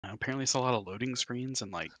apparently it's a lot of loading screens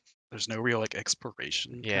and like there's no real like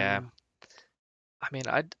exploration. Yeah. Kinda. I mean,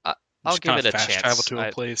 You I'll just give kind it of a fast travel chance. to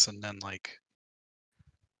a place and then like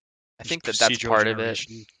I just think that's procedural part of it.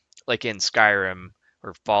 generation. Like in Skyrim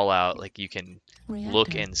or Fallout, like you can look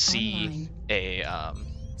Reactor and see online. a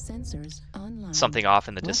Sensors online. something off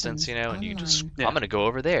in the Weapons distance, you know, and you just online. Yeah. I'm gonna go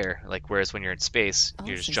over there. Like whereas when you're in space, All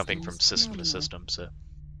you're just jumping from systems system to nominal. system. So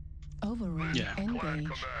Override Yeah. engage.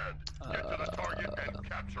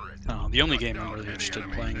 The only game I'm really interested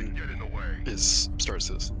in playing is Star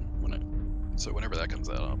Citizen. So whenever that comes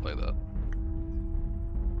out, I'll play that.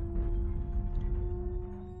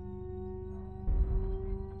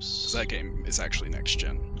 So that game is actually next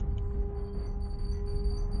gen.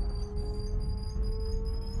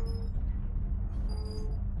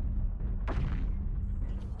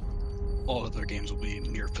 All other games will be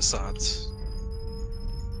near facades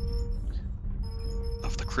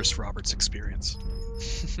of the Chris Roberts experience.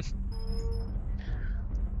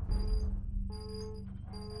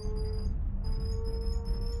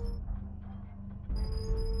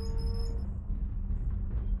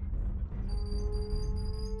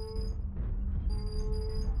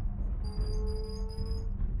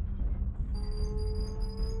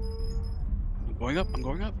 I'm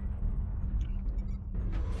going up.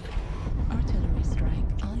 Artillery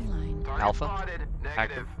strike online. Alpha?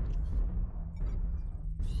 Active.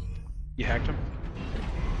 You hacked him?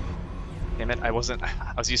 Damn it, I was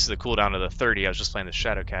used to the cooldown of the 30, I was just playing the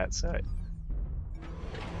Shadowcat, so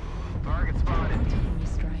Target spotted. Artillery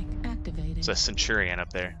strike activated. it's a Centurion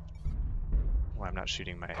up there. Why I'm not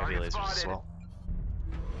shooting my heavy Target lasers as spotted. well.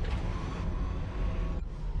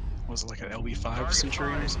 Was it like an LB5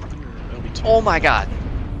 Centurion or something? Or LB2? Oh my god!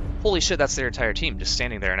 Holy shit, that's their entire team just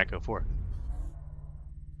standing there in Echo 4.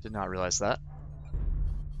 Did not realize that.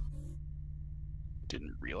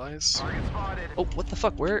 Didn't realize. Target spotted. Oh, what the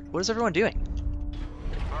fuck? What is everyone doing?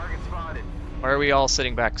 Target spotted. Why are we all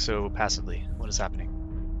sitting back so passively? What is happening?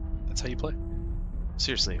 That's how you play.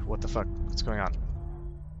 Seriously, what the fuck? What's going on?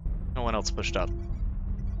 No one else pushed up.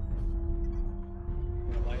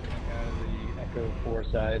 Lightning out of the Echo 4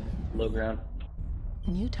 side, low ground.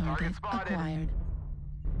 New target spotted. acquired.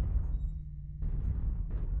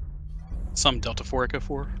 Some Delta 4 Echo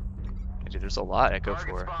 4. Yeah, dude, there's a lot Echo Target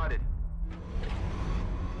 4. spotted.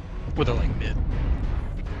 Where they're like mid.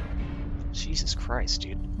 Jesus Christ,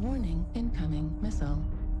 dude. Warning incoming missile.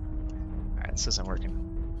 Alright, this isn't working.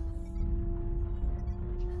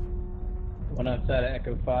 One outside of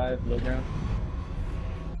Echo 5, low ground.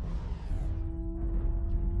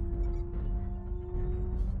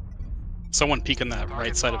 Someone peeking that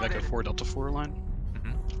right side of Echo 4 Delta 4 line.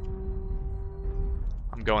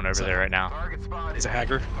 I'm going over So- there right now. Target spotted. Is it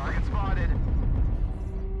Hager? Target spotted.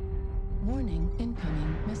 Warning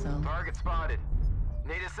incoming missile. Target spotted.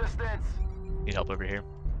 Need assistance. Need help over here.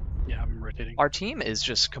 Yeah, I'm rotating. Our team is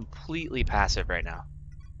just completely passive right now.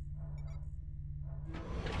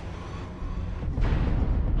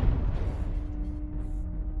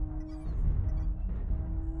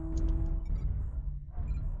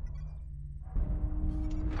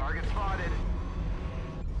 Target spotted.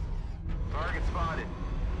 Target spotted.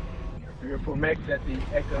 3 or 4 mechs at the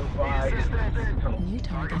Echo Need 5. assistance. New target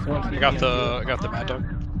Target I spotted. got the Mad Dog.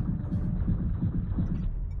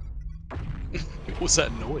 What was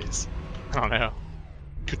that noise? I don't know.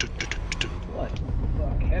 What?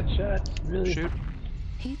 Fuck, headshot? Really? Shoot.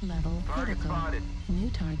 Heat level Target critical. spotted. New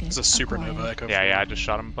target It's a Supernova acquired. Echo 4. Yeah, I just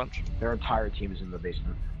shot him a bunch. Their entire team is in the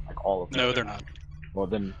basement, like all of them. No, they're not. Well,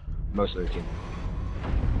 then most of their team.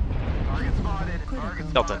 Target spotted. Critical.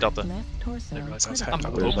 Target Delta, spotted. Delta. Left torso Didn't realize I was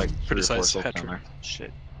critical. half There's like 3 or 4 Criticize folks Hatcher. down there.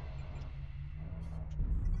 Shit.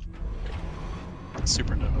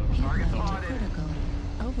 Supernova. Heat Target level spotted. critical.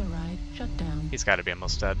 Override shut down. He's got to be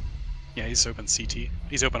almost dead. Yeah, he's open CT.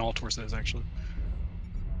 He's open all torsos actually.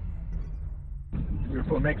 3 or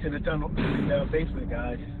 4 mechs in the tunnel, in the basement,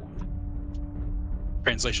 guys.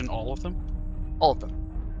 Translation: all of them. All of them.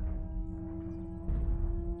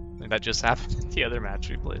 I think that just happened in the other match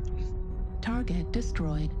we played. Target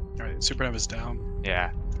destroyed. All right, Supernova's down.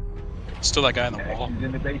 Yeah. Still that guy on the wall. Action's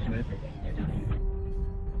in the basement.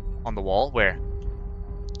 On the wall? Where?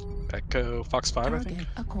 Echo Fox 5, I Target think.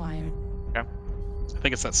 acquired. I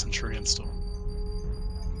think it's that Centurion still.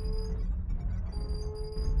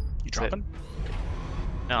 You it. dropping?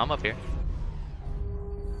 No, I'm up here.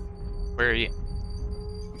 Where are you?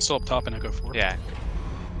 I'm still up top in Echo 4. Yeah.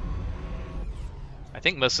 I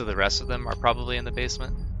think most of the rest of them are probably in the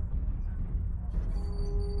basement.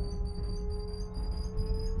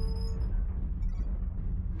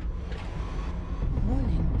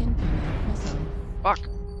 Warning incoming missile. Fuck.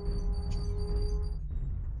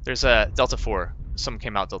 There's a Delta 4. Some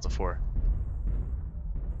came out Delta 4.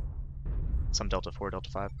 Some Delta 4, Delta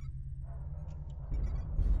 5.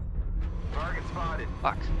 Target spotted.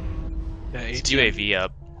 Fuck. Yeah, It's ATM. UAV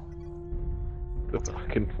up. The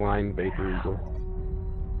fucking flying Baker Eagle.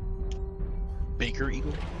 Baker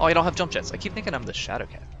Eagle. Oh, I don't have jump jets. I keep thinking I'm the Shadow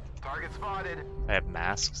Cat. Target spotted. I have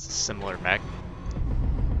masks, similar mech.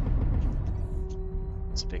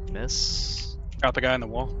 It's a big miss. Got the guy in the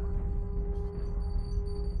wall.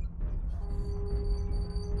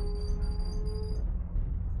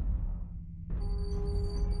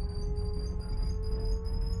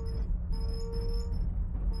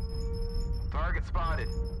 Target spotted.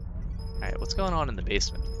 Alright, what's going on in the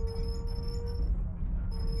basement?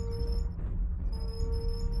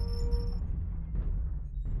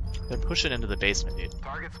 They're pushing into the basement, dude.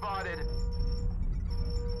 Target spotted.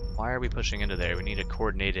 Why are we pushing into there? We need a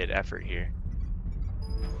coordinated effort here.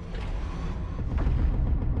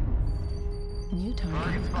 New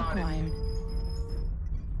target spotted. acquired.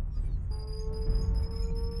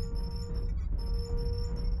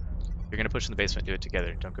 If you're gonna push in the basement, do it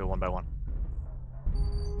together. Don't go one by one.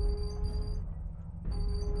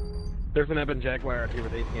 There's an Eben Jaguar out here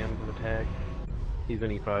with ATMs and a tag. He's an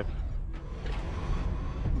E5.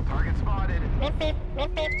 Target spotted.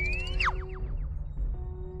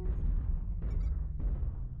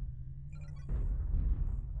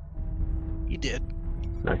 He did.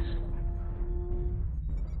 Nice.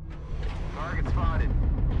 Target spotted.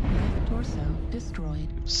 Left torso destroyed.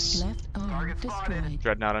 Oops. Left arm Target spotted. destroyed.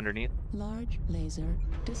 Dreadnought underneath. Large laser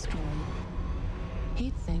destroyed.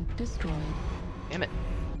 Heatsink destroyed. Damn it.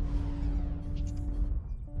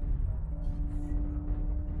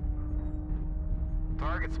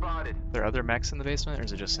 Target spotted. Are there other mechs in the basement, or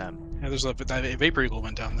is it just him? Yeah, there's a that Vapor Eagle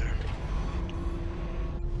went down there.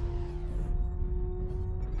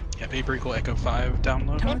 Yeah, Vapor Eagle Echo 5 down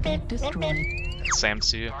low. Target destroyed.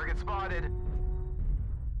 Samsu. Target spotted.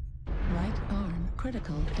 Right arm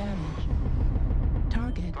critical damage.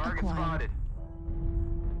 Target Target acquired. spotted.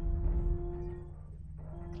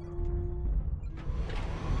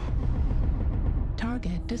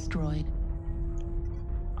 Target destroyed.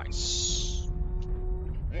 Nice.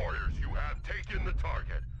 Warriors, you have taken the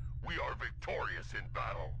target. We are victorious in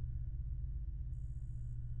battle.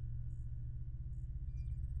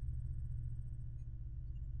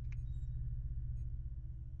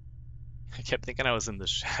 I kept thinking I was in the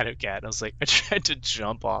Shadow Cat. I was like, I tried to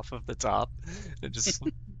jump off of the top and just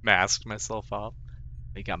masked myself off.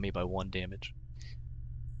 They got me by 1 damage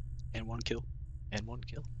And 1 kill. and 1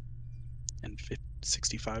 kill. And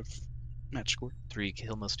 65 match score. 3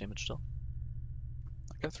 kill, most damage still.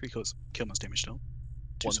 I got 3 kill most damage still.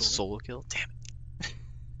 2 1 solo. solo kill. Damn it.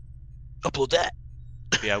 Upload that.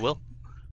 Yeah, I will.